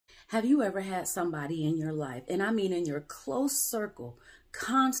Have you ever had somebody in your life, and I mean in your close circle,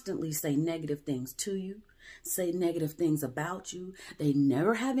 constantly say negative things to you, say negative things about you? They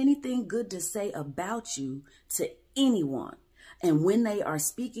never have anything good to say about you to anyone. And when they are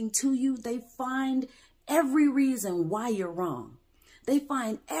speaking to you, they find every reason why you're wrong. They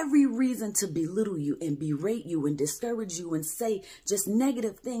find every reason to belittle you and berate you and discourage you and say just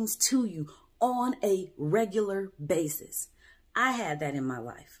negative things to you on a regular basis. I had that in my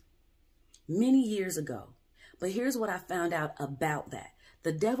life many years ago. But here's what I found out about that.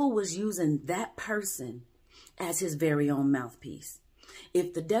 The devil was using that person as his very own mouthpiece.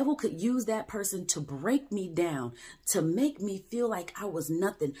 If the devil could use that person to break me down, to make me feel like I was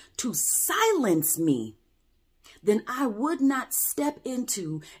nothing, to silence me, then I would not step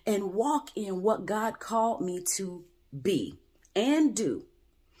into and walk in what God called me to be and do.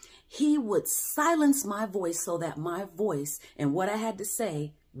 He would silence my voice so that my voice and what I had to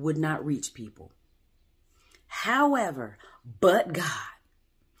say would not reach people. However, but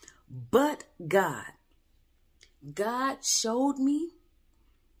God showed me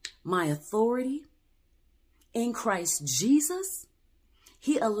my authority in Christ Jesus.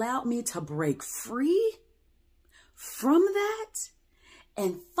 He allowed me to break free from that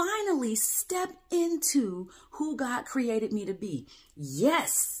and finally step into who God created me to be.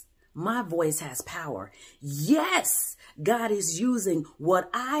 Yes, my voice has power. Yes, God is using what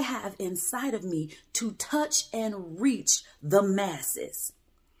I have inside of me to touch and reach the masses.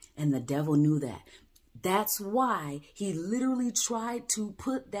 And the devil knew that. That's why he literally tried to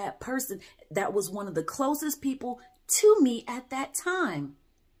put that person that was one of the closest people to me at that time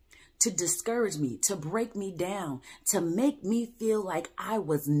to discourage me, to break me down, to make me feel like I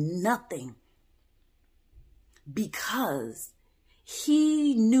was nothing, because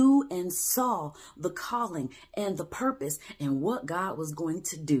he knew and saw the calling and the purpose and what God was going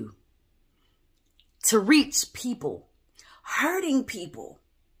to do to reach people, hurting people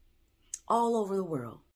all over the world.